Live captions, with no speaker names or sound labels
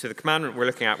So the commandment we're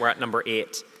looking at, we're at number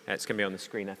 8. It's going to be on the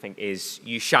screen, I think, is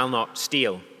you shall not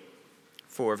steal.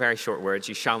 4 very short words,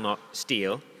 you shall not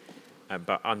steal,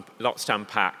 but lots to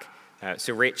unpack.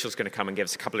 So Rachel's going to come and give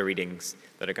us a couple of readings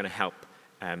that are going to help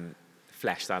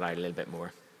flesh that out a little bit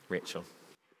more. Rachel.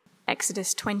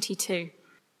 Exodus 22,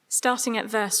 starting at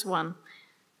verse 1.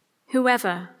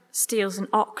 Whoever steals an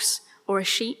ox or a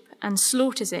sheep and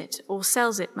slaughters it or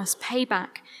sells it must pay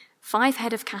back 5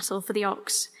 head of cattle for the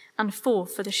ox and 4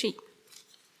 for the sheep.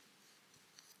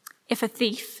 If a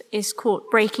thief is caught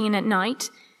breaking in at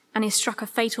night and is struck a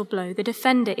fatal blow, the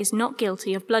defender is not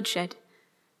guilty of bloodshed.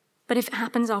 But if it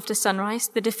happens after sunrise,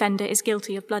 the defender is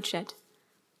guilty of bloodshed.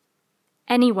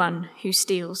 Anyone who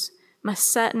steals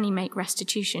must certainly make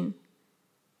restitution.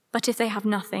 But if they have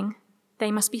nothing,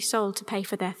 they must be sold to pay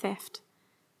for their theft.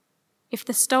 If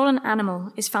the stolen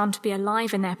animal is found to be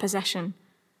alive in their possession,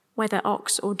 whether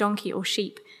ox or donkey or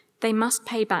sheep, they must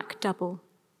pay back double.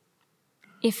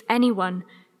 If anyone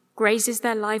grazes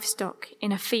their livestock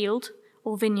in a field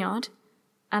or vineyard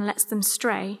and lets them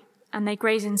stray, and they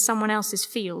graze in someone else's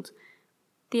field,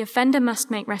 the offender must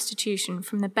make restitution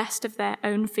from the best of their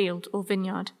own field or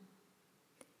vineyard.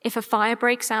 If a fire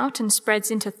breaks out and spreads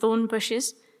into thorn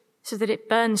bushes so that it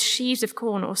burns sheaves of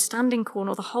corn or standing corn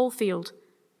or the whole field,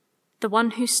 the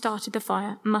one who started the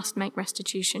fire must make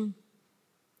restitution.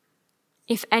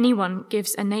 If anyone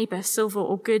gives a neighbor silver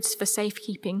or goods for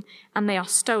safekeeping and they are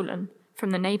stolen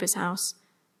from the neighbor's house,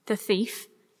 the thief,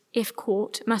 if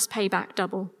caught, must pay back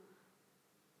double.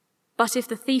 But if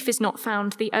the thief is not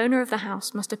found, the owner of the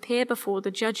house must appear before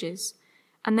the judges,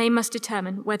 and they must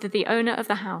determine whether the owner of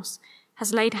the house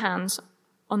has laid hands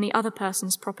on the other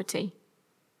person's property.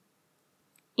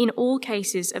 In all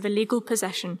cases of illegal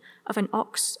possession of an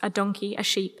ox, a donkey, a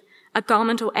sheep, a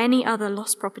garment, or any other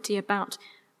lost property about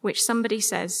which somebody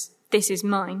says, "This is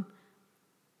mine,"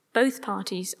 both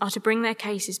parties are to bring their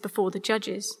cases before the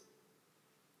judges.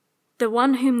 The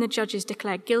one whom the judges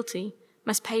declare guilty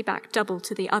must pay back double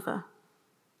to the other.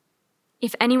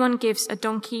 If anyone gives a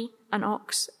donkey, an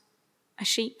ox, a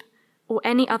sheep, or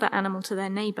any other animal to their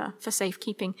neighbor for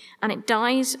safekeeping, and it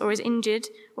dies or is injured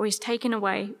or is taken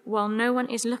away while no one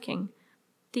is looking,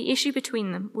 the issue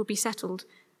between them will be settled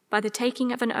by the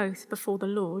taking of an oath before the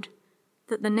Lord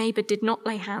that the neighbor did not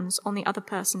lay hands on the other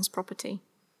person's property.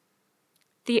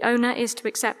 The owner is to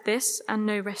accept this, and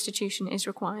no restitution is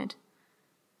required.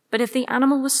 But if the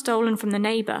animal was stolen from the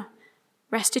neighbor,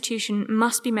 restitution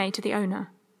must be made to the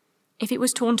owner. If it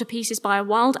was torn to pieces by a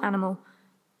wild animal,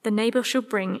 the neighbor shall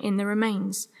bring in the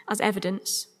remains as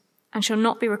evidence and shall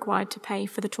not be required to pay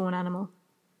for the torn animal.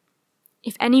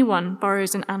 If anyone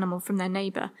borrows an animal from their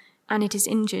neighbor and it is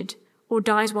injured or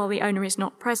dies while the owner is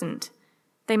not present,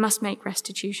 they must make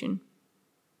restitution.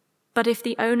 But if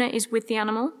the owner is with the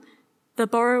animal, the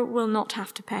borrower will not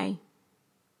have to pay.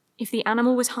 If the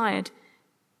animal was hired,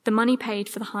 the money paid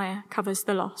for the hire covers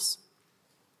the loss.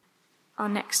 Our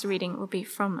next reading will be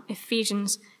from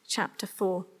Ephesians chapter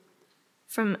 4,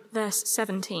 from verse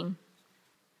 17.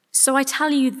 So I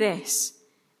tell you this,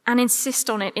 and insist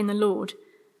on it in the Lord,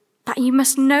 that you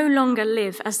must no longer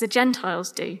live as the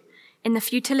Gentiles do, in the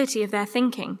futility of their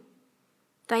thinking.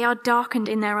 They are darkened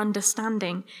in their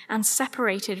understanding and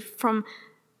separated from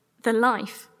the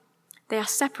life. They are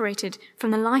separated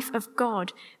from the life of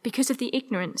God because of the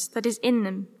ignorance that is in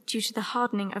them due to the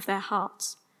hardening of their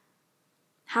hearts.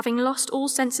 Having lost all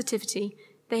sensitivity,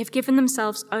 they have given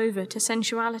themselves over to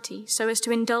sensuality so as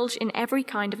to indulge in every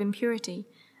kind of impurity,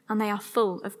 and they are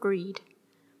full of greed.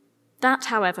 That,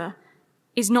 however,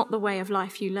 is not the way of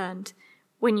life you learned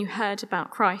when you heard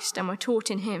about Christ and were taught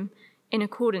in him in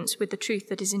accordance with the truth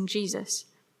that is in Jesus.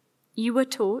 You were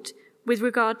taught, with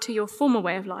regard to your former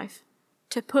way of life,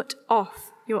 to put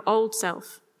off your old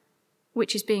self,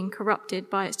 which is being corrupted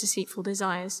by its deceitful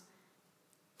desires,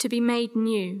 to be made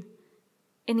new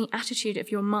in the attitude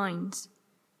of your minds,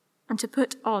 and to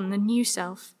put on the new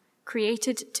self,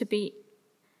 created to be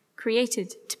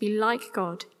like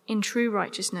God in true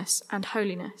righteousness and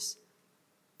holiness.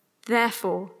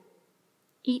 Therefore,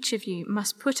 each of you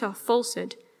must put off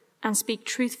falsehood and speak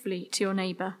truthfully to your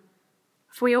neighbor,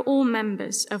 for we are all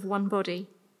members of one body.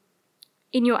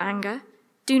 In your anger,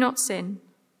 do not sin.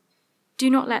 Do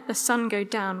not let the sun go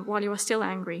down while you are still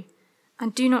angry,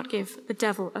 and do not give the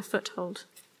devil a foothold.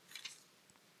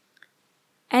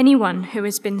 Anyone who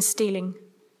has been stealing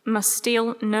must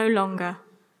steal no longer,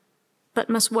 but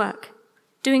must work,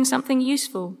 doing something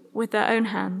useful with their own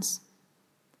hands,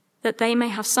 that they may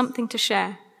have something to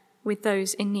share with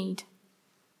those in need.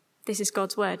 This is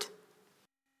God's word.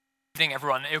 Good evening,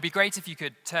 everyone. It would be great if you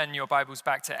could turn your Bibles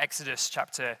back to Exodus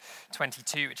chapter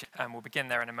 22, which we'll begin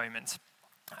there in a moment.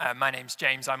 My name's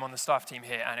James. I'm on the staff team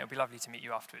here, and it'll be lovely to meet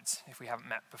you afterwards if we haven't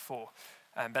met before.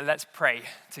 But let's pray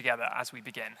together as we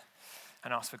begin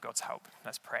and ask for God's help.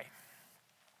 Let's pray.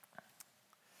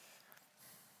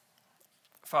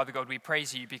 Father God, we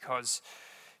praise you because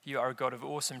you are a God of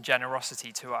awesome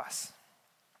generosity to us.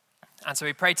 And so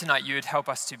we pray tonight you would help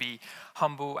us to be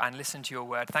humble and listen to your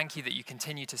word. Thank you that you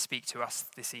continue to speak to us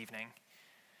this evening.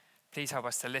 Please help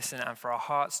us to listen and for our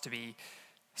hearts to be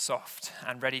soft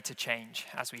and ready to change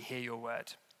as we hear your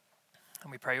word.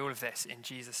 And we pray all of this in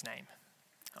Jesus' name.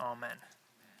 Amen.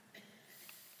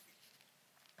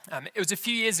 It was a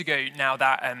few years ago now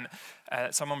that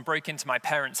someone broke into my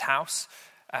parents' house.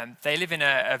 They live in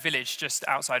a village just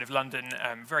outside of London,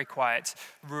 very quiet,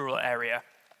 rural area.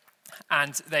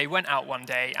 And they went out one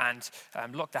day and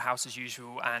locked the house as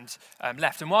usual and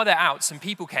left. And while they're out, some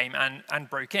people came and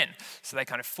broke in. So they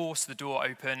kind of forced the door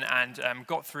open and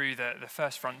got through the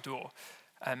first front door.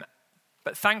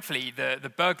 But thankfully,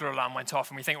 the burglar alarm went off.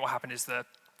 And we think what happened is the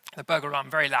burglar alarm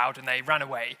very loud and they ran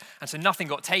away. And so nothing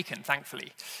got taken,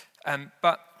 thankfully.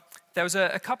 But there was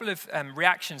a couple of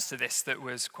reactions to this that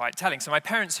was quite telling. So my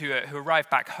parents who arrived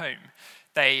back home,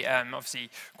 they obviously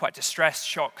quite distressed,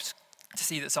 shocked, to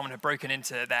see that someone had broken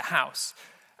into their house.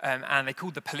 And they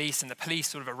called the police, and the police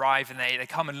sort of arrive, and they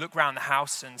come and look around the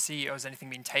house and see, has anything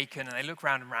been taken, and they look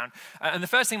round and round. And the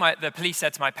first thing the police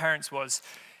said to my parents was,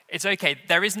 it's okay,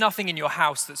 there is nothing in your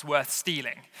house that's worth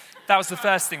stealing. That was the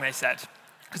first thing they said.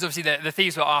 Because obviously the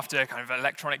thieves were after kind of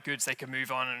electronic goods they could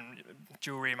move on, and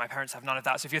jewelry, and my parents have none of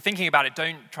that. So if you're thinking about it,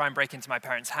 don't try and break into my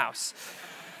parents' house.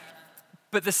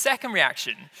 But the second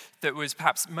reaction that was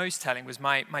perhaps most telling was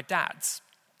my dad's.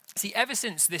 See, ever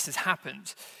since this has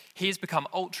happened, he has become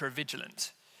ultra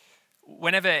vigilant.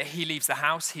 Whenever he leaves the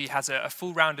house, he has a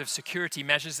full round of security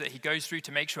measures that he goes through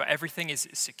to make sure everything is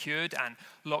secured and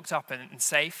locked up and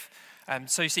safe.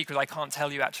 So secret I can't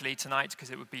tell you actually tonight because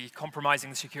it would be compromising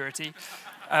the security.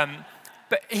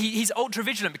 But he's ultra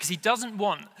vigilant because he doesn't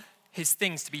want his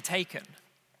things to be taken.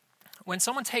 When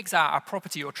someone takes our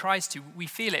property or tries to, we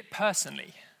feel it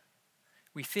personally.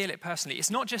 We feel it personally.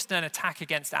 It's not just an attack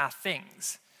against our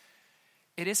things.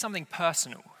 It is something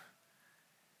personal.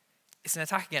 It's an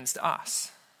attack against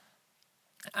us.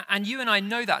 And you and I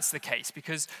know that's the case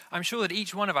because I'm sure that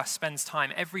each one of us spends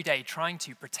time every day trying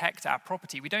to protect our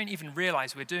property. We don't even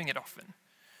realize we're doing it often.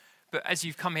 But as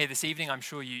you've come here this evening, I'm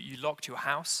sure you locked your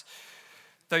house.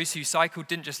 Those who cycled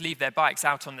didn't just leave their bikes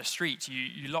out on the street.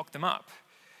 You locked them up.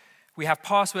 We have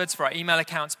passwords for our email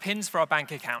accounts, pins for our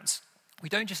bank accounts. We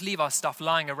don't just leave our stuff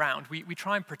lying around. We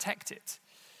try and protect it.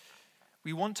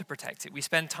 We want to protect it. We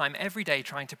spend time every day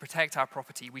trying to protect our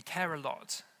property. We care a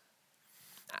lot.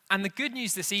 And the good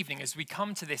news this evening as we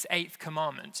come to this 8th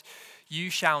commandment,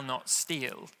 you shall not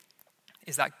steal,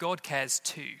 is that God cares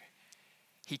too.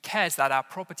 He cares that our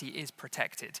property is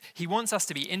protected. He wants us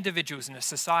to be individuals in a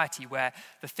society where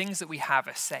the things that we have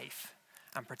are safe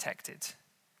and protected.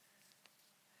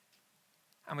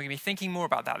 And we're going to be thinking more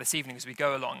about that this evening as we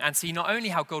go along and see not only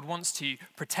how God wants to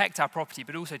protect our property,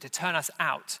 but also to turn us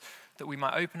out that we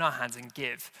might open our hands and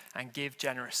give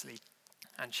generously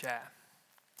and share.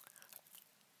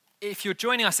 If you're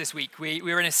joining us this week,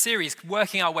 we're in a series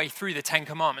working our way through the 10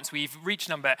 Commandments. We've reached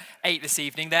number 8 this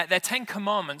evening. They're 10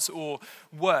 commandments or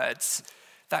words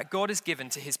that God has given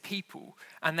to his people,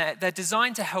 and they're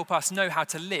designed to help us know how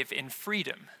to live in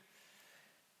freedom.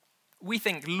 We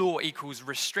think law equals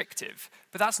restrictive,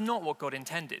 but that's not what God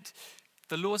intended.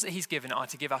 The laws that he's given are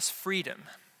to give us freedom.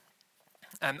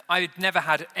 I'd never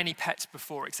had any pets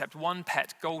before except one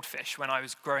pet goldfish when I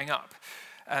was growing up.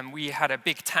 We had a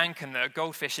big tank and the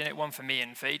goldfish in it, one for me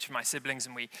and for each of my siblings,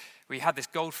 and we had this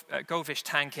goldfish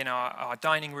tank in our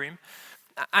dining room.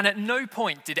 And at no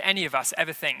point did any of us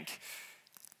ever think,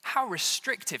 how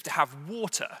restrictive to have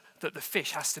water that the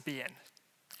fish has to be in.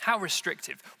 How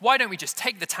restrictive. Why don't we just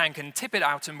take the tank and tip it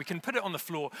out and we can put it on the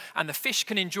floor and the fish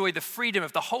can enjoy the freedom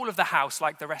of the whole of the house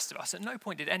like the rest of us? At no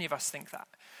point did any of us think that.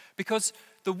 Because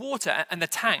the water and the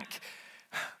tank,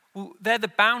 well, they're the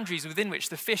boundaries within which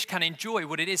the fish can enjoy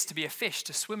what it is to be a fish,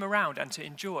 to swim around and to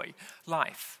enjoy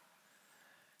life.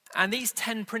 And these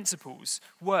 10 principles,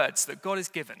 words that God has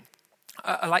given,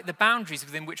 are like the boundaries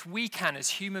within which we can, as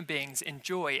human beings,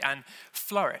 enjoy and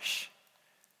flourish.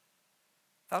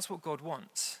 That's what God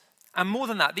wants. And more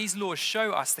than that, these laws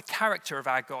show us the character of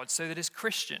our God so that as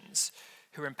Christians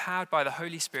who are empowered by the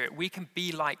Holy Spirit, we can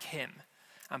be like him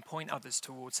and point others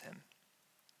towards him.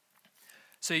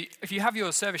 So if you have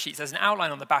your service sheets, there's an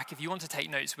outline on the back. If you want to take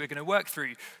notes, we're going to work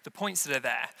through the points that are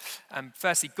there.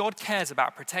 Firstly, God cares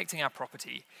about protecting our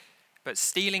property, but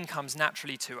stealing comes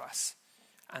naturally to us.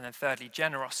 And then thirdly,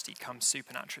 generosity comes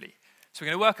supernaturally. So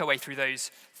we're going to work our way through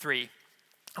those three,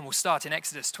 and we'll start in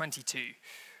Exodus 22.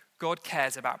 God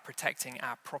cares about protecting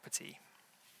our property.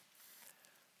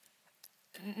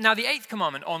 Now, the eighth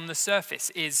commandment on the surface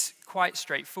is quite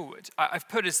straightforward. I've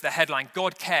put as the headline,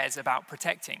 God cares about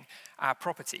protecting our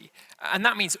property. And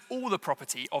that means all the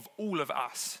property of all of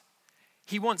us.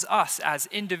 He wants us as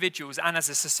individuals and as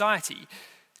a society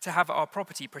to have our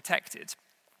property protected.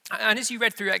 And as you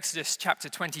read through Exodus chapter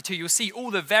 22, you'll see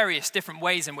all the various different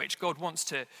ways in which God wants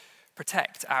to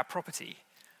protect our property.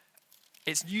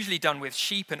 It's usually done with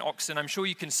sheep and oxen. I'm sure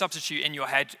you can substitute in your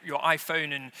head your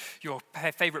iPhone and your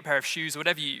favorite pair of shoes, or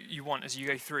whatever you want as you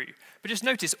go through. But just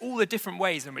notice all the different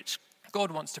ways in which God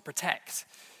wants to protect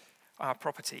our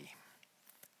property.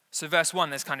 So verse 1,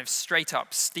 there's kind of straight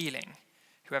up stealing.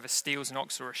 Whoever steals an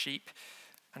ox or a sheep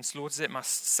and slaughters it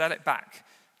must sell it back,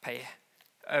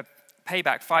 pay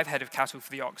back 5 head of cattle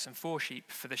for the ox and 4 sheep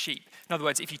for the sheep. In other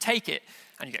words, if you take it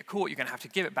and you get caught, you're going to have to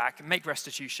give it back and make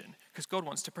restitution because God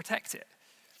wants to protect it.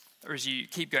 Or as you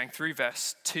keep going through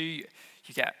verse 2, you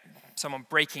get someone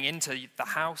breaking into the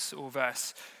house, or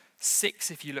verse 6,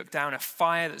 if you look down, a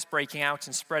fire that's breaking out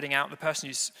and spreading out. The person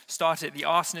who's started it, the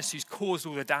arsonist who's caused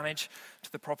all the damage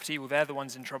to the property, well, they're the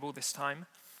ones in trouble this time.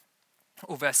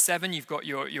 Or verse 7, you've got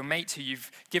your mate who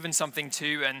you've given something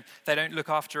to and they don't look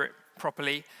after it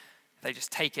properly. They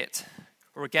just take it.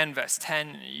 Or again, verse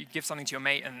 10, you give something to your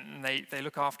mate and they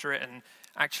look after it, and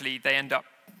actually the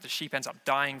sheep ends up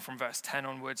dying from verse 10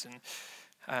 onwards.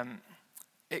 And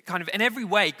it kind of, in every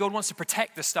way, God wants to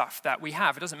protect the stuff that we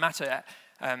have. It doesn't matter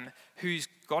who's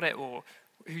got it or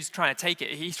who's trying to take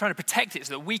it. He's trying to protect it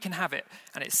so that we can have it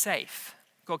and it's safe.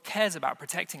 God cares about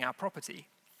protecting our property.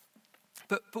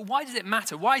 But why does it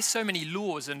matter? Why so many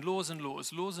laws and laws and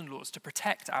laws to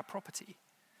protect our property?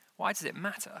 Why does it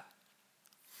matter?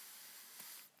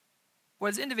 Well,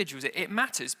 as individuals, it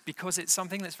matters because it's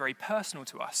something that's very personal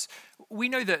to us. We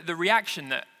know that the reaction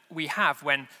that we have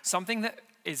when something that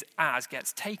is ours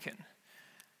gets taken.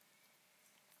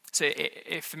 So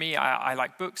if for me, I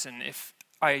like books, and if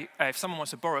someone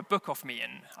wants to borrow a book off me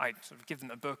and I sort of give them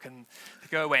a book and they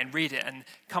go away and read it and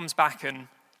comes back and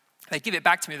they give it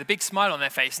back to me with a big smile on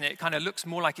their face, and it kind of looks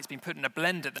more like it's been put in a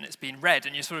blender than it's been read,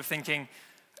 and you're sort of thinking,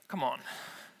 come on.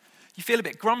 You feel a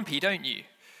bit grumpy, don't you?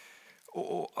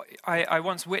 Or I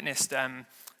once witnessed, when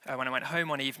I went home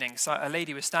one evening, a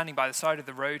lady was standing by the side of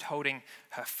the road holding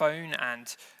her phone,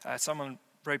 and someone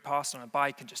rode past on a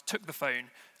bike and just took the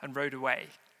phone and rode away.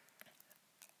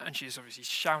 And she was obviously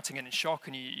shouting and in shock,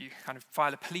 and you kind of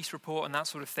file a police report and that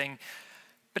sort of thing.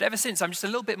 But ever since, I'm just a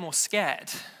little bit more scared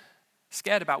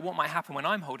about what might happen when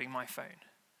I'm holding my phone.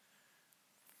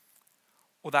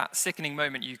 Or that sickening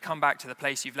moment you come back to the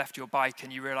place you've left your bike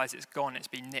and you realize it's gone, it's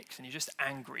been nicked, and you're just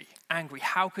angry.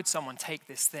 How could someone take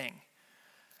this thing?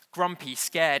 Grumpy,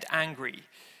 scared, angry.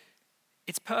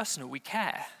 It's personal. We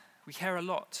care a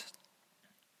lot.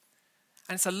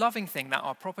 And it's a loving thing that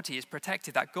our property is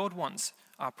protected, that God wants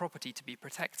our property to be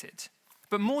protected.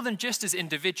 But more than just as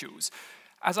individuals,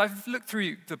 as I've looked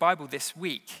through the Bible this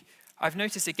week, I've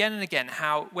noticed again and again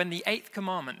how when the 8th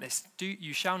commandment, this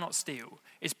you shall not steal,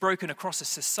 is broken across a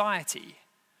society,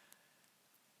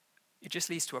 it just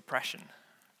leads to oppression.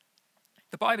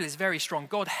 The Bible is very strong.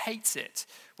 God hates it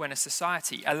when a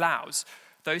society allows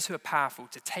those who are powerful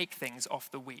to take things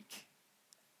off the weak.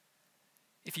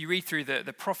 If you read through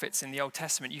the prophets in the Old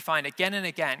Testament, you find again and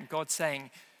again God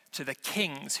saying to the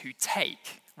kings who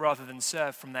take rather than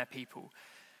serve from their people,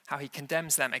 how he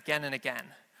condemns them again and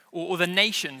again. Or the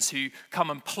nations who come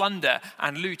and plunder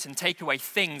and loot and take away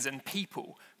things and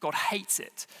people. God hates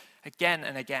it again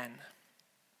and again.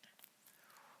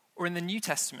 Or in the New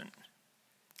Testament,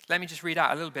 let me just read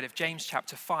out a little bit of James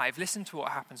chapter 5. Listen to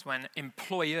what happens when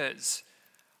employers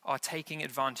are taking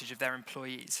advantage of their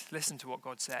employees. Listen to what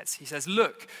God says. He says,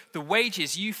 "Look, the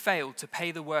wages you failed to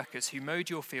pay the workers who mowed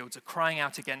your fields are crying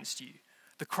out against you.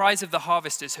 The cries of the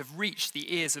harvesters have reached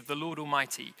the ears of the Lord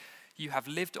Almighty. You have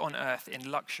lived on earth in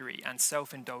luxury and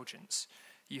self-indulgence.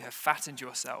 You have fattened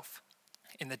yourself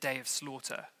in the day of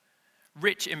slaughter."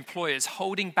 Rich employers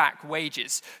holding back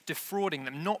wages, defrauding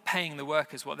them, not paying the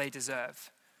workers what they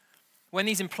deserve. When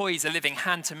these employees are living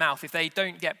hand to mouth, if they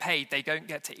don't get paid, they don't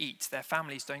get to eat. Their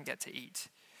families don't get to eat.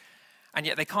 And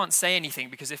yet they can't say anything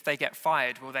because if they get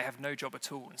fired, well, they have no job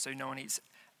at all, and so no one eats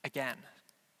again.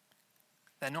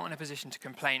 They're not in a position to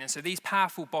complain. And so these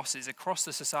powerful bosses across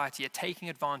the society are taking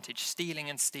advantage, stealing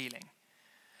and stealing.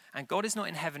 And God is not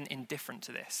in heaven indifferent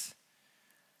to this.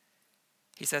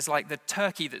 He says, like the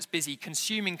turkey that's busy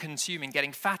consuming,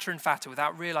 getting fatter and fatter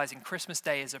without realizing Christmas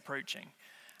Day is approaching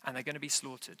and they're going to be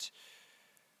slaughtered.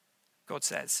 God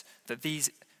says that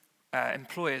these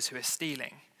employers who are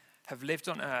stealing have lived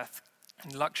on earth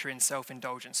in luxury and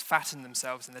self-indulgence, fattened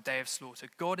themselves in the day of slaughter.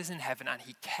 God is in heaven and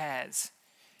he cares.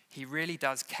 He really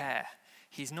does care.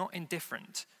 He's not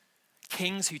indifferent.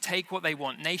 Kings who take what they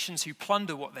want, nations who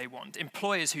plunder what they want,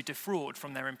 employers who defraud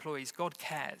from their employees, God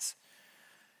cares.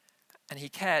 And he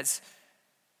cares,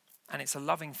 and it's a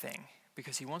loving thing,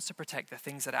 because he wants to protect the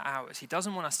things that are ours. He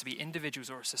doesn't want us to be individuals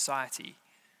or a society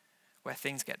where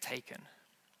things get taken.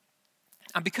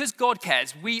 And because God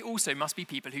cares, we also must be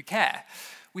people who care.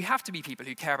 We have to be people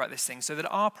who care about this thing so that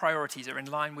our priorities are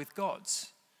in line with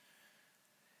God's.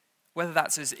 Whether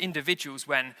that's as individuals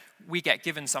when we get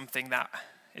given something that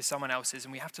is someone else's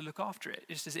and we have to look after it.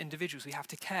 Just as individuals, we have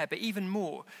to care. But even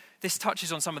more, this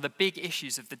touches on some of the big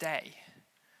issues of the day.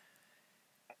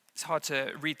 It's hard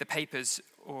to read the papers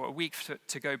or a week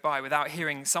to go by without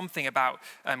hearing something about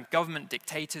government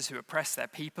dictators who oppress their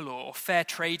people, or fair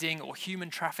trading, or human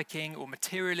trafficking, or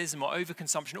materialism, or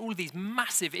overconsumption, all of these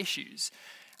massive issues.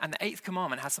 And the Eighth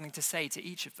Commandment has something to say to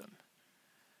each of them,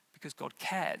 because God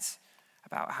cares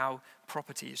about how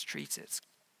property is treated.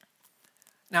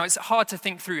 Now, it's hard to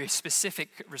think through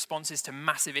specific responses to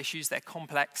massive issues. They're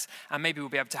complex, and maybe we'll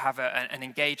be able to have an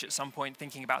engage at some point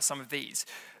thinking about some of these.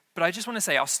 But I just want to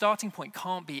say our starting point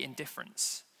can't be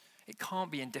indifference. It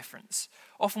can't be indifference.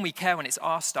 Often we care when it's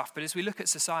our stuff, but as we look at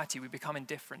society, we become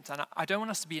indifferent. And I don't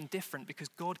want us to be indifferent because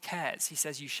God cares. He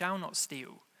says, "You shall not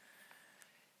steal."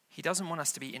 He doesn't want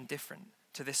us to be indifferent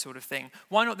to this sort of thing.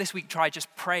 Why not this week try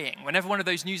just praying? Whenever one of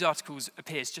those news articles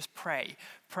appears, just pray.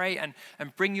 Pray and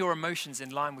bring your emotions in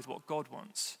line with what God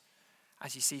wants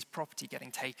as he sees property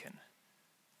getting taken.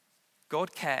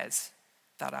 God cares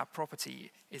that our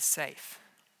property is safe.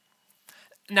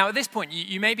 Now, at this point,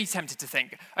 you may be tempted to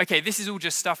think, okay, this is all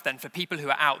just stuff then for people who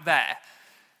are out there.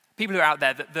 People who are out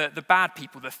there, the bad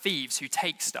people, the thieves who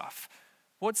take stuff.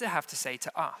 What does it have to say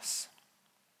to us?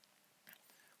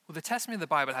 Well, the testimony of the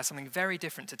Bible has something very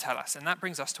different to tell us, and that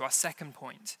brings us to our second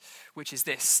point, which is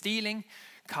this: stealing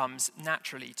comes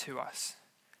naturally to us.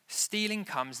 Stealing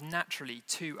comes naturally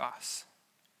to us.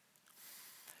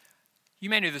 You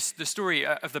may know the story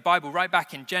of the Bible right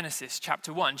back in Genesis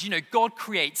chapter 1. Do you know God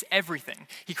creates everything?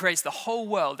 He creates the whole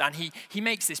world, and he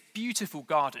makes this beautiful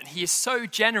garden. He is so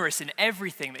generous in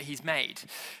everything that he's made.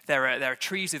 There are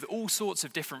trees with all sorts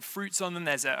of different fruits on them.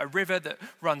 There's a river that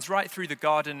runs right through the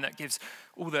garden that gives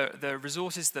all the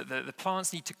resources that the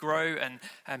plants need to grow.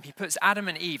 And he puts Adam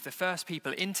and Eve, the first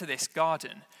people, into this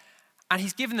garden. And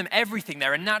he's given them everything.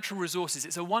 There are natural resources.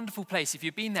 It's a wonderful place. If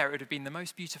you'd been there, it would have been the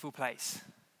most beautiful place.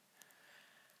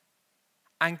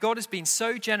 And God has been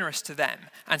so generous to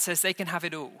them and says they can have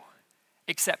it all,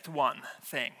 except one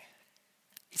thing.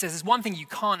 He says there's one thing you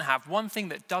can't have, one thing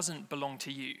that doesn't belong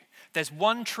to you. There's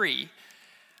one tree,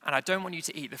 and I don't want you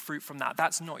to eat the fruit from that.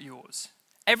 That's not yours.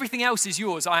 Everything else is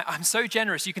yours. I'm so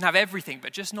generous, you can have everything,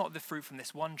 but just not the fruit from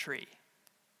this one tree.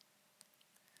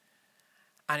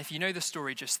 And if you know the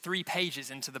story, just 3 pages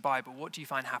into the Bible, what do you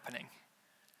find happening?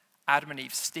 Adam and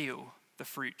Eve steal the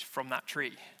fruit from that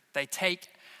tree. They take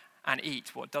and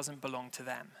eat what doesn't belong to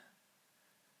them.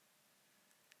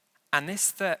 And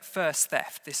this first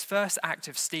theft, this first act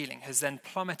of stealing, has then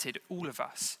plummeted all of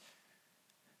us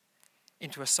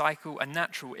into a cycle, a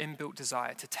natural inbuilt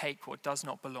desire to take what does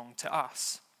not belong to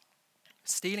us.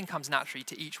 Stealing comes naturally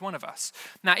to each one of us.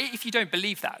 Now, if you don't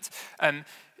believe that,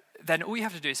 then all you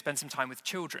have to do is spend some time with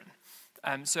children.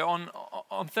 So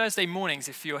on Thursday mornings,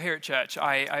 if you're here at church,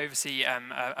 I oversee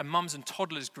a mums and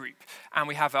toddlers group, and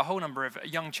we have a whole number of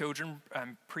young children,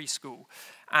 preschool,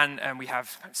 and we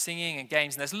have singing and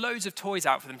games, and there's loads of toys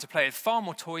out for them to play with, far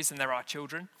more toys than there are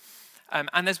children.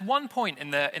 And there's one point in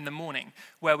the morning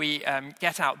where we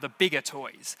get out the bigger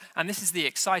toys, and this is the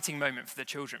exciting moment for the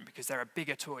children because there are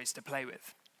bigger toys to play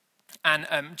with.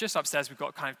 And just upstairs, we've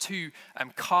got kind of 2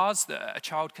 cars that a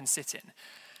child can sit in.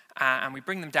 And we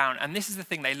bring them down, and this is the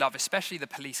thing they love, especially the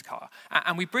police car.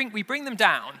 And we bring them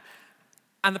down,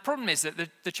 and the problem is that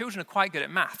the children are quite good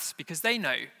at maths because they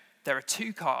know there are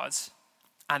 2 cars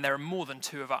and there are more than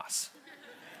 2 of us.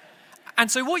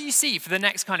 And so what you see for the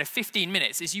next kind of 15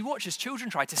 minutes is you watch as children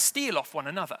try to steal off one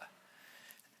another.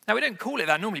 Now, we don't call it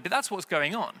that normally, but that's what's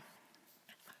going on.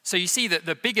 So you see that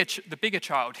the bigger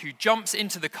child who jumps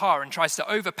into the car and tries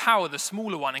to overpower the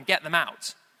smaller one and get them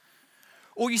out.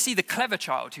 Or you see the clever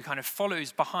child who kind of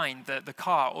follows behind the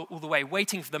car all the way,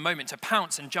 waiting for the moment to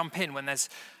pounce and jump in when there's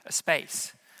a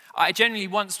space. I genuinely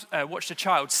once watched a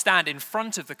child stand in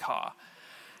front of the car,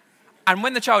 and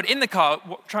when the child in the car,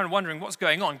 wondering what's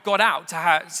going on, got out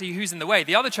to see who's in the way,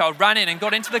 the other child ran in and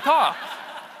got into the car.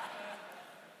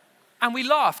 And we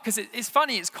laugh because it's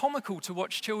funny, it's comical to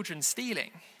watch children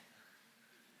stealing.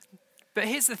 But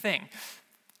here's the thing.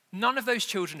 None of those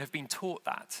children have been taught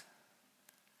that.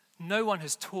 No one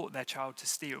has taught their child to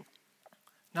steal.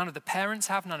 None of the parents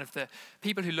have, none of the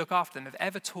people who look after them have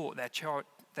ever taught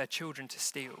their children to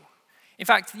steal. In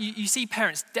fact, you see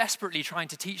parents desperately trying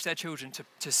to teach their children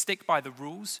to stick by the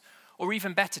rules, or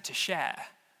even better, to share.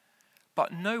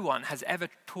 But no one has ever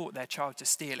taught their child to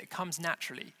steal. It comes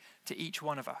naturally to each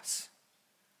one of us.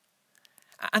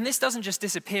 And this doesn't just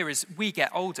disappear as we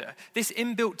get older. This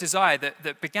inbuilt desire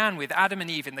that began with Adam and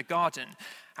Eve in the garden,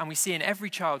 and we see in every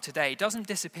child today, doesn't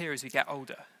disappear as we get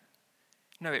older.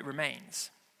 No, it remains.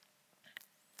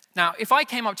 Now, if I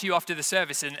came up to you after the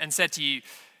service and said to you,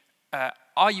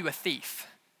 are you a thief?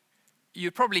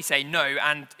 You'd probably say no,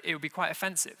 and it would be quite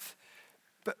offensive.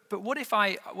 But what if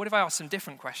I ask some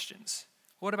different questions?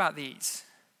 What about these?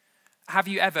 Have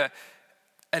you ever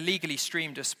illegally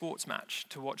streamed a sports match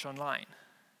to watch online?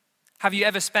 Have you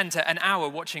ever spent an hour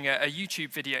watching a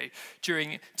YouTube video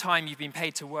during time you've been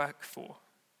paid to work for?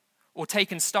 Or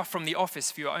taken stuff from the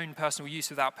office for your own personal use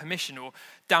without permission? Or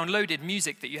downloaded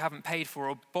music that you haven't paid for?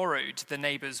 Or borrowed the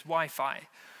neighbor's Wi-Fi?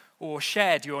 Or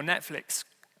shared your Netflix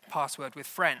password with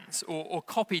friends? Or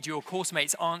copied your course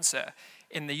mate's answer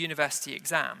in the university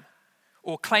exam?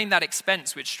 Or claimed that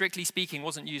expense which, strictly speaking,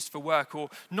 wasn't used for work? Or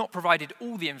not provided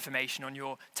all the information on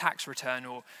your tax return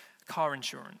or car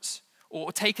insurance?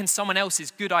 Or taken someone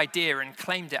else's good idea and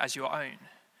claimed it as your own?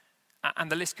 And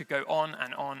the list could go on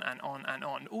and on and on and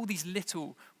on. All these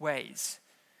little ways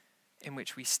in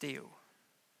which we steal.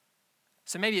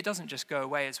 So maybe it doesn't just go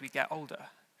away as we get older.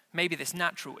 Maybe this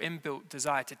natural inbuilt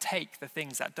desire to take the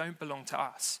things that don't belong to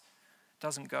us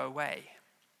doesn't go away.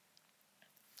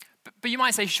 But you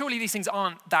might say, surely these things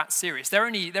aren't that serious. They're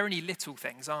only little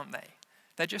things, aren't they?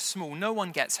 They're just small. No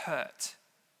one gets hurt.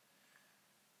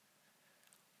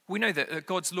 We know that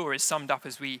God's law is summed up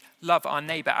as we love our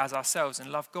neighbor as ourselves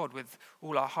and love God with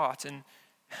all our heart. And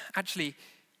actually,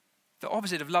 the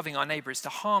opposite of loving our neighbor is to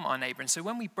harm our neighbor. And so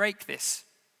when we break this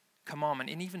commandment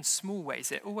in even small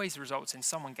ways, it always results in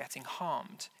someone getting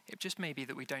harmed. It just may be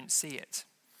that we don't see it.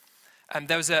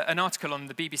 There was an article on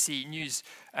the BBC News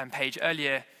page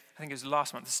earlier, I think it was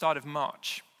last month, the start of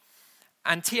March.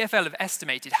 And TfL have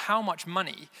estimated how much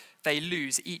money they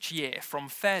lose each year from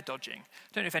fare dodging.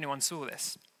 I don't know if anyone saw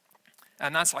this.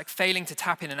 And that's like failing to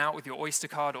tap in and out with your Oyster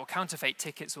card or counterfeit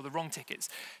tickets or the wrong tickets.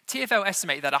 TfL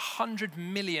estimate that £100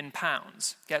 million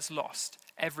gets lost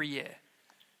every year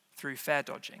through fare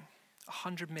dodging.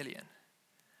 100 million.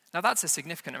 Now that's a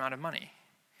significant amount of money.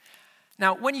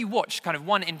 Now when you watch kind of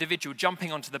one individual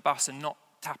jumping onto the bus and not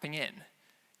tapping in,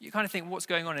 you kind of think, what's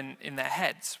going on in their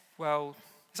heads? Well,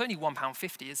 it's only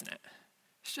 £1.50, isn't it?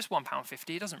 It's just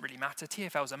 £1.50, it doesn't really matter.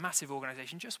 TfL is a massive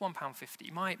organisation, just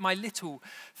 £1.50. My little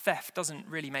theft doesn't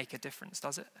really make a difference,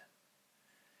 does it?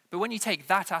 But when you take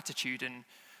that attitude and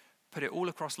put it all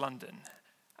across London,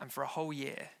 and for a whole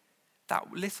year,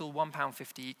 that little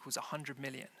 £1.50 equals 100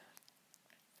 million.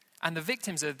 And the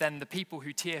victims are then the people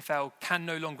who TfL can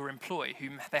no longer employ,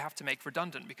 whom they have to make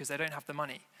redundant because they don't have the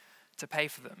money to pay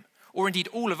for them. Or indeed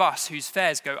all of us whose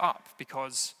fares go up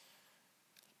because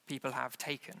people have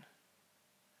taken.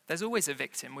 There's always a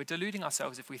victim. We're deluding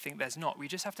ourselves if we think there's not. We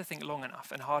just have to think long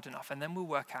enough and hard enough, and then we'll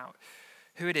work out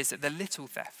who it is that the little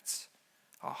thefts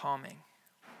are harming.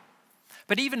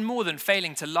 But even more than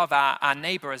failing to love our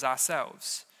neighbor as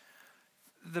ourselves,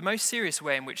 the most serious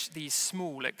way in which these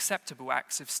small, acceptable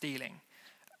acts of stealing,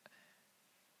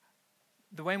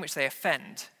 the way in which they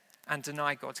offend and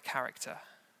deny God's character.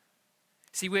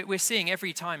 See, we're seeing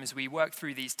every time as we work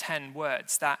through these 10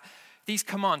 words that these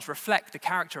commands reflect the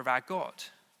character of our God.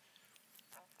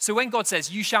 So when God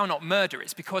says, you shall not murder,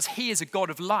 it's because he is a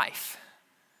God of life.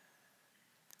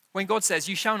 When God says,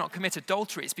 you shall not commit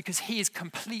adultery, it's because he is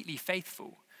completely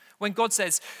faithful. When God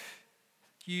says,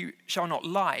 you shall not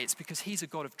lie, it's because he's a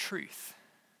God of truth.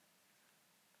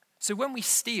 So when we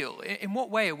steal, in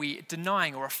what way are we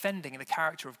denying or offending the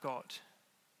character of God?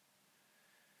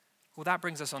 Well, that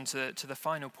brings us on to the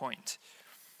final point,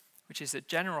 which is that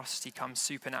generosity comes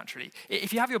supernaturally.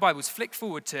 If you have your Bibles, flick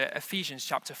forward to Ephesians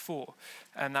chapter 4.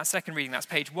 That second reading, that's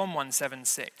page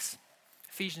 1176.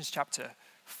 Ephesians chapter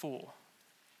 4.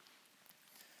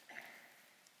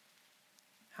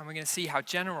 And we're going to see how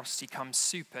generosity comes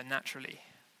supernaturally.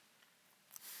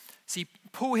 See,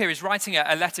 Paul here is writing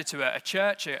a letter to a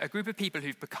church, a group of people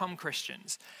who've become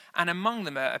Christians. And among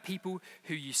them are people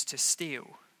who used to steal.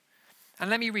 And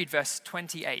let me read verse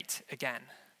 28 again.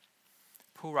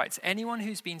 Paul writes, anyone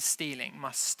who's been stealing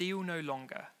must steal no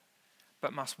longer,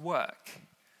 but must work,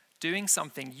 doing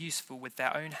something useful with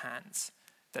their own hands,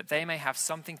 that they may have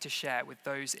something to share with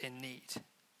those in need.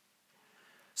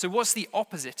 So what's the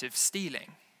opposite of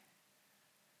stealing?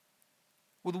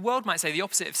 Well, the world might say the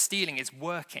opposite of stealing is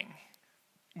working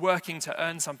to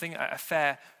earn something, a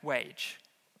fair wage.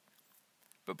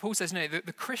 But Paul says, no,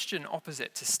 the Christian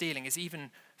opposite to stealing is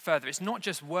even further. It's not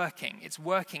just working, it's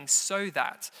working so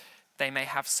that they may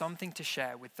have something to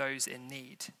share with those in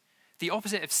need. The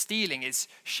opposite of stealing is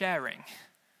sharing.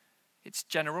 It's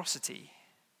generosity.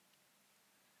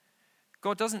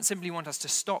 God doesn't simply want us to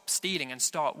stop stealing and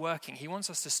start working. He wants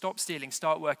us to stop stealing,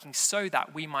 start working so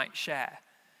that we might share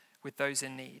with those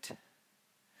in need.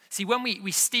 See, when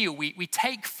we steal, we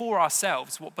take for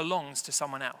ourselves what belongs to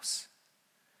someone else.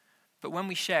 But when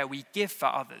we share, we give for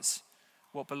others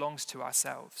what belongs to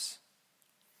ourselves.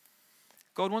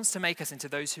 God wants to make us into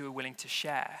those who are willing to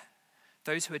share,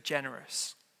 those who are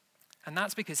generous. And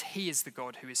that's because he is the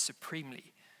God who is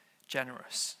supremely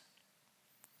generous.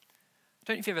 I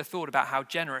don't know if you've ever thought about how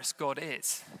generous God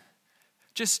is.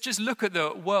 Just look at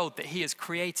the world that he has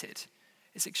created.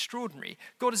 It's extraordinary.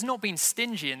 God has not been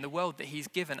stingy in the world that he's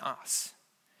given us.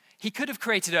 He could have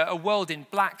created a world in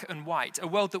black and white, a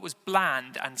world that was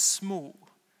bland and small,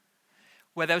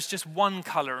 where there was just one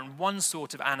color and one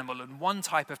sort of animal and one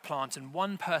type of plant and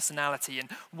one personality and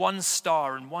one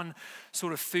star and one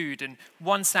sort of food and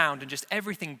one sound and just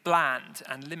everything bland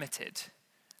and limited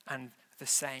and the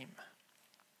same.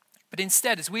 But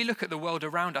instead, as we look at the world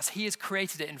around us, he has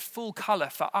created it in full color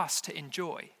for us to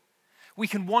enjoy. We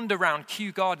can wander around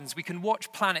Kew Gardens, we can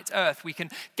watch planet Earth, we can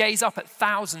gaze up at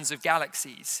thousands of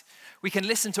galaxies, we can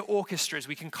listen to orchestras,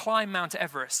 we can climb Mount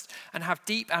Everest and have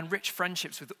deep and rich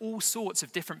friendships with all sorts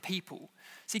of different people.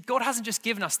 See, God hasn't just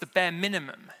given us the bare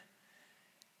minimum.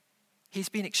 He's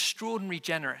been extraordinarily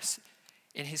generous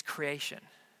in his creation.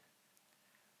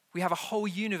 We have a whole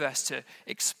universe to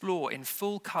explore in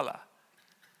full color.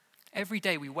 Every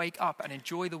day we wake up and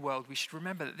enjoy the world, we should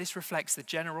remember that this reflects the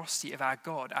generosity of our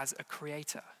God as a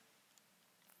creator.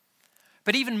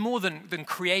 But even more than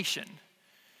creation,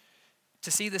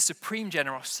 to see the supreme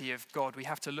generosity of God, we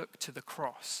have to look to the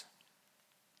cross.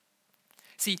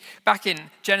 See, back in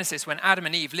Genesis, when Adam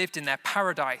and Eve lived in their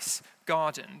paradise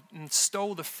garden and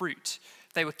stole the fruit,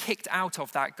 they were kicked out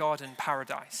of that garden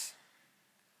paradise.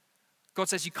 God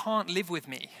says, you can't live with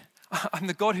me. I'm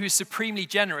the God who is supremely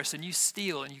generous and you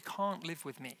steal and you can't live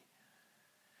with me.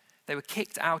 They were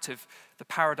kicked out of the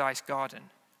paradise garden.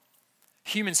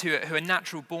 Humans who are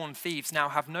natural born thieves now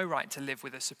have no right to live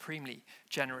with a supremely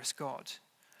generous God.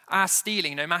 Our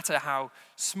stealing, no matter how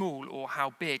small or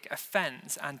how big,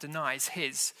 offends and denies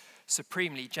his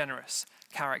supremely generous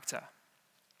character.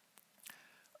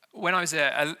 When I was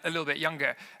a little bit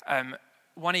younger,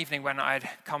 one evening when I'd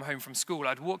come home from school,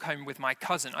 I'd walk home with my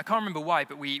cousin. I can't remember why,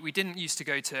 but we didn't used to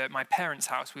go to my parents'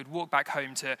 house. We'd walk back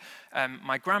home to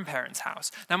my grandparents'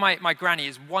 house. Now, my granny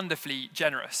is wonderfully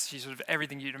generous. She's sort of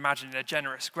everything you'd imagine in a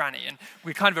generous granny. And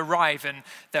we'd kind of arrive and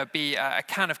there'd be a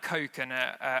can of Coke and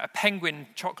a Penguin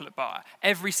chocolate bar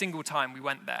every single time we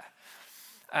went there.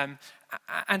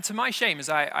 And to my shame, as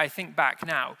I think back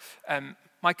now,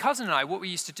 my cousin and I, what we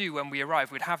used to do when we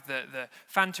arrived, we'd have the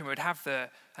Phantom, we'd have the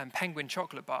Penguin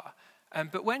chocolate bar.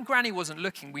 But when Granny wasn't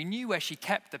looking, we knew where she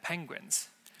kept the penguins.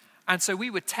 And so we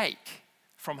would take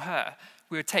from her,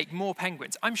 we would take more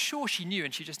penguins. I'm sure she knew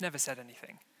and she just never said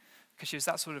anything because she was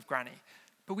that sort of granny.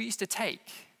 But we used to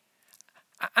take.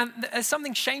 And there's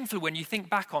something shameful when you think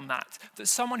back on that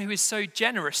someone who is so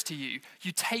generous to you,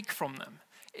 you take from them.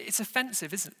 It's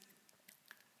offensive, isn't it?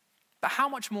 But how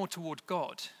much more toward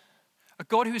God? A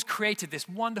God who has created this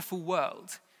wonderful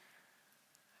world,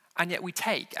 and yet we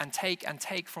take and take and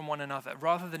take from one another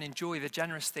rather than enjoy the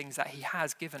generous things that he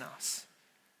has given us.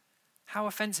 How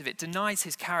offensive. It denies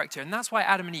his character, and that's why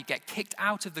Adam and Eve get kicked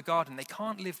out of the garden. They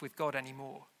can't live with God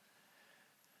anymore.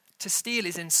 To steal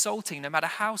is insulting no matter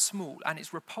how small, and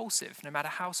it's repulsive no matter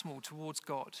how small towards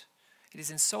God. It is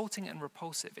insulting and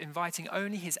repulsive, inviting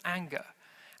only his anger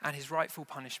and his rightful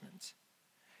punishment.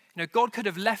 You know, God could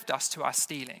have left us to our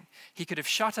stealing. He could have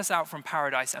shut us out from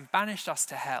paradise and banished us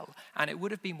to hell, and it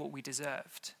would have been what we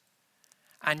deserved.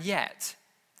 And yet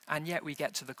we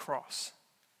get to the cross.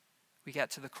 We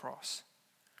get to the cross.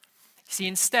 See,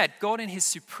 instead, God in his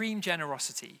supreme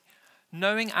generosity,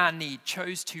 knowing our need,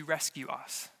 chose to rescue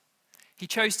us. He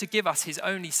chose to give us his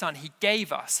only son. He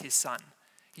gave us his son.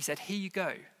 He said, here you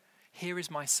go. Here is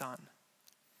my son.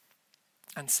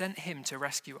 And sent him to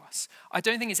rescue us. I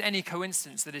don't think it's any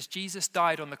coincidence that as Jesus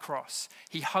died on the cross,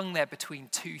 he hung there between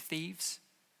two thieves.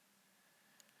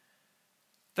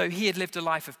 Though he had lived a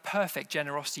life of perfect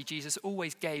generosity, Jesus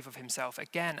always gave of himself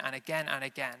again and again and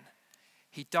again.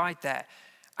 He died there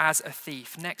as a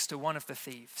thief next to one of the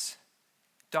thieves,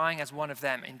 dying as one of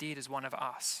them, indeed as one of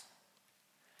us.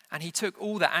 And he took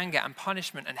all the anger and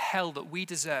punishment and hell that we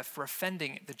deserve for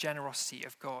offending the generosity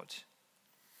of God.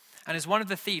 And as one of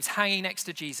the thieves hanging next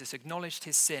to Jesus acknowledged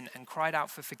his sin and cried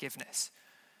out for forgiveness,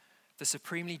 the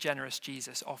supremely generous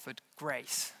Jesus offered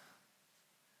grace.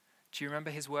 Do you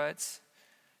remember his words?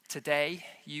 Today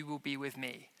you will be with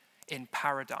me in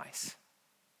paradise.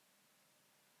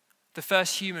 The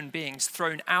first human beings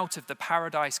thrown out of the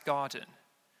paradise garden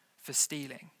for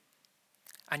stealing.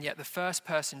 And yet the first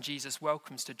person Jesus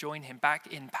welcomes to join him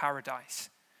back in paradise,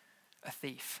 a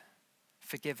thief,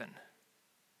 forgiven.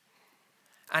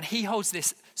 And he holds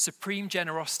this supreme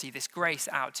generosity, this grace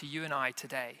out to you and I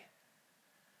today.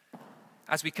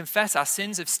 As we confess our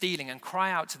sins of stealing and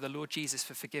cry out to the Lord Jesus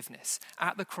for forgiveness,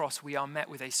 at the cross we are met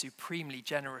with a supremely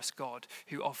generous God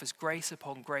who offers grace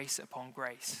upon grace upon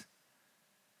grace.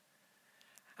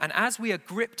 And as we are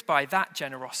gripped by that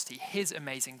generosity, his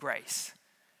amazing grace,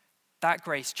 that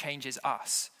grace changes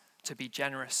us to be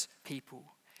generous people.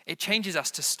 It changes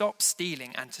us to stop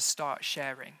stealing and to start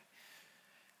sharing.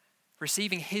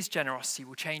 Receiving his generosity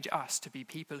will change us to be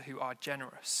people who are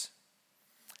generous.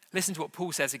 Listen to what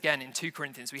Paul says again in 2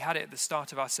 Corinthians. We had it at the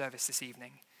start of our service this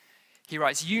evening. He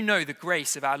writes, "You know the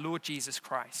grace of our Lord Jesus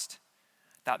Christ,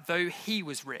 that though he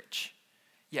was rich,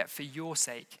 yet for your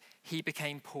sake he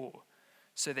became poor,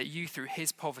 so that you through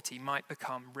his poverty might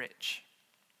become rich."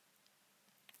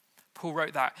 Paul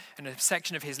wrote that in a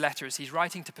section of his letter as he's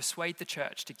writing to persuade the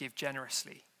church to give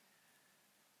generously.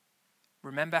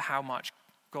 Remember how much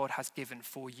God has given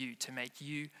for you to make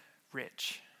you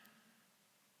rich.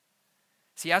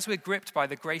 See, as we're gripped by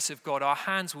the grace of God, our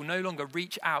hands will no longer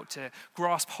reach out to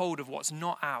grasp hold of what's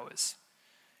not ours.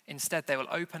 Instead, they will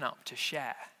open up to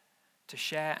share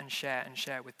and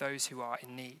share with those who are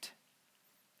in need.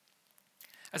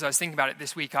 As I was thinking about it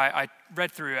this week, I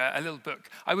read through a little book.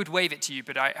 I would wave it to you,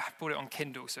 but I bought it on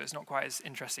Kindle, so it's not quite as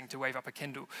interesting to wave up a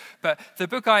Kindle. But the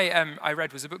book I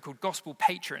read was a book called Gospel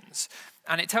Patrons,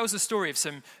 and it tells the story of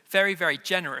some very, very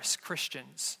generous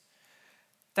Christians.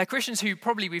 They're Christians who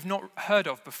probably we've not heard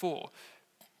of before,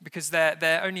 because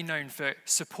they're only known for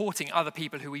supporting other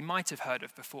people who we might have heard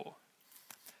of before.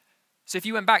 So if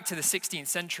you went back to the 16th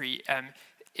century,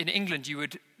 in England, you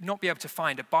would not be able to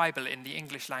find a Bible in the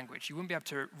English language. You wouldn't be able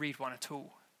to read one at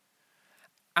all.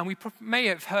 And we may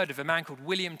have heard of a man called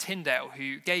William Tyndale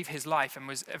who gave his life and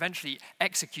was eventually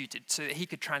executed so that he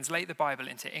could translate the Bible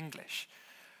into English.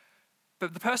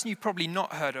 But the person you've probably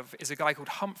not heard of is a guy called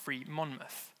Humphrey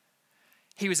Monmouth.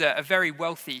 He was a very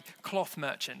wealthy cloth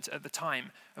merchant at the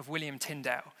time of William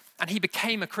Tyndale. And he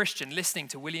became a Christian listening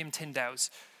to William Tyndale's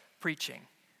preaching.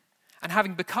 And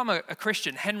having become a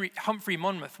Christian, Humphrey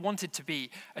Monmouth wanted to be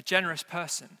a generous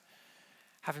person,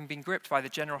 having been gripped by the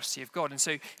generosity of God. And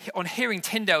so on hearing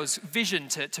Tyndale's vision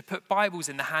to put Bibles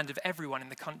in the hand of everyone in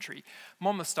the country,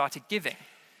 Monmouth started giving.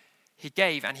 He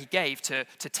gave and he gave to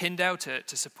Tyndale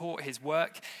to support his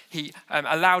work. He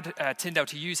allowed Tyndale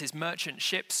to use his merchant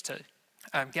ships to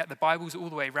get the Bibles all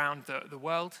the way around the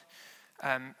world,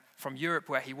 from Europe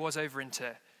where he was over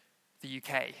into the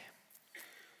UK.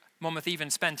 Monmouth even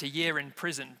spent a year in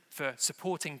prison for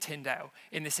supporting Tyndale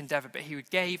in this endeavor, but he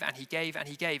gave and he gave and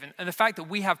he gave. And the fact that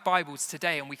we have Bibles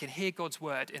today and we can hear God's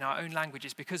word in our own language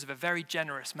is because of a very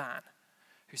generous man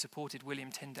who supported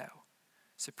William Tyndale.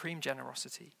 Supreme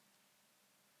generosity.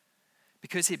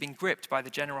 Because he had been gripped by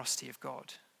the generosity of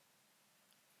God.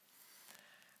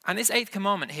 And this 8th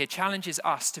commandment here challenges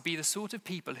us to be the sort of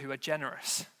people who are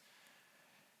generous,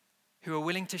 who are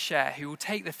willing to share, who will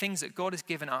take the things that God has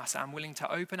given us and willing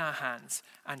to open our hands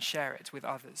and share it with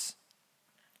others.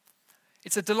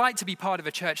 It's a delight to be part of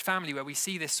a church family where we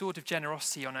see this sort of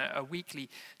generosity on a weekly,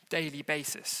 daily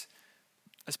basis,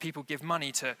 as people give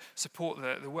money to support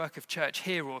the work of church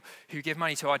here, or who give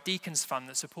money to our deacons fund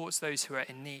that supports those who are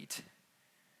in need.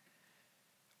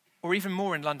 Or even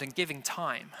more in London, giving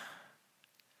time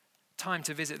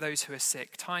to visit those who are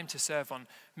sick, time to serve on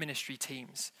ministry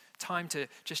teams, time to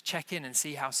just check in and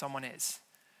see how someone is,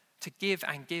 to give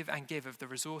and give and give of the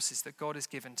resources that God has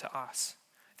given to us.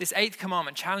 This 8th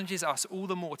commandment challenges us all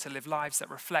the more to live lives that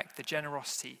reflect the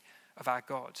generosity of our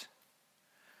God.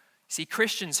 See,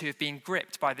 Christians who have been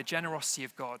gripped by the generosity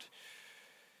of God,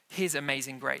 his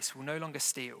amazing grace, will no longer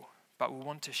steal, but will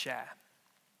want to share.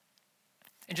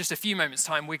 In just a few moments'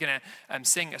 time, we're going to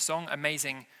sing a song,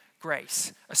 Amazing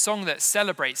Grace, a song that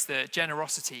celebrates the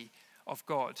generosity of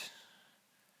God.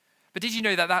 But did you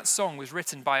know that that song was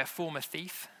written by a former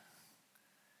thief,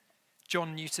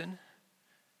 John Newton?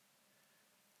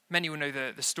 Many will know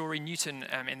the story. Newton,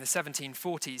 in the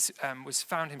 1740s,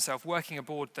 found himself working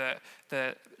aboard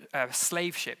the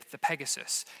slave ship, the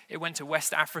Pegasus. It went to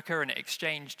West Africa and it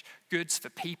exchanged goods for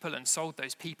people and sold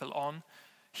those people on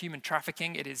human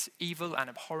trafficking. It is evil and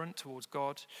abhorrent towards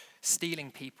God,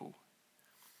 stealing people.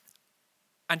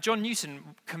 And John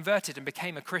Newton converted and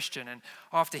became a Christian, and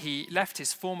after he left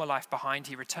his former life behind,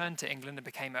 he returned to England and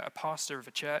became a pastor of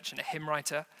a church and a hymn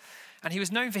writer. And he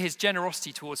was known for his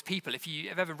generosity towards people. If you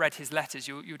have ever read his letters,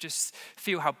 you'll just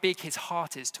feel how big his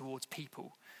heart is towards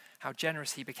people, how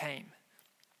generous he became.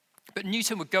 But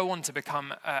Newton would go on to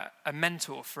become a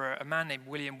mentor for a man named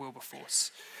William Wilberforce.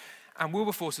 And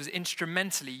Wilberforce was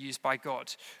instrumentally used by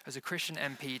God as a Christian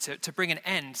MP to bring an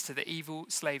end to the evil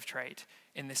slave trade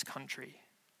in this country.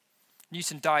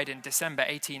 Newton died in December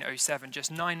 1807,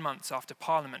 just 9 months after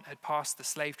Parliament had passed the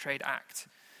Slave Trade Act.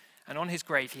 And on his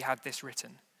grave he had this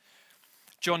written: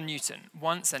 John Newton,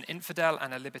 once an infidel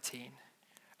and a libertine,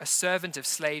 a servant of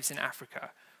slaves in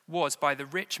Africa, was, by the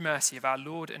rich mercy of our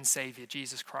Lord and Saviour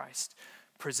Jesus Christ,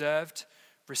 preserved,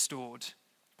 restored,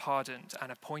 pardoned, and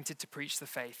appointed to preach the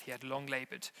faith he had long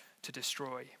laboured to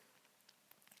destroy.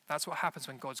 That's what happens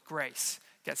when God's grace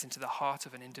gets into the heart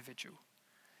of an individual.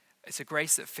 It's a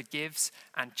grace that forgives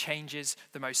and changes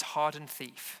the most hardened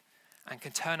thief and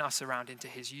can turn us around into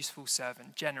his useful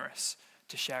servant, generous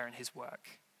to share in his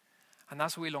work. And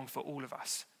that's what we long for, all of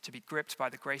us, to be gripped by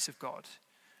the grace of God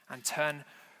and turn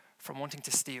from wanting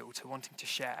to steal to wanting to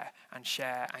share and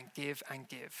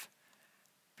give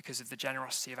because of the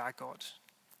generosity of our God.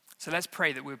 So let's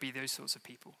pray that we'll be those sorts of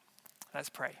people. Let's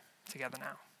pray together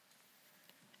now.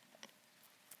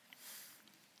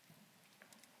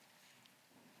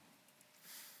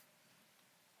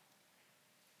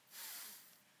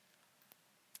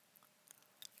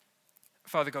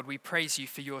 Father God, we praise you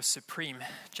for your supreme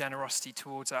generosity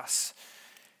towards us.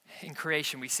 In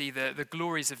creation, we see the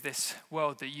glories of this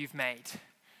world that you've made.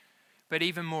 But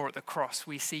even more at the cross,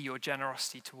 we see your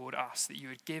generosity toward us, that you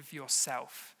would give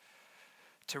yourself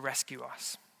to rescue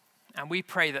us. And we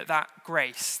pray that that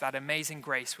grace, that amazing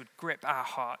grace, would grip our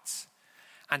hearts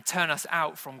and turn us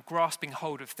out from grasping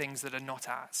hold of things that are not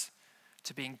ours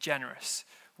to being generous,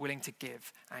 willing to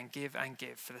give and give and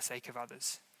give for the sake of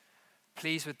others.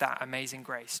 Please, with that amazing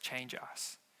grace, change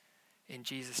us. In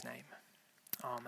Jesus' name, amen.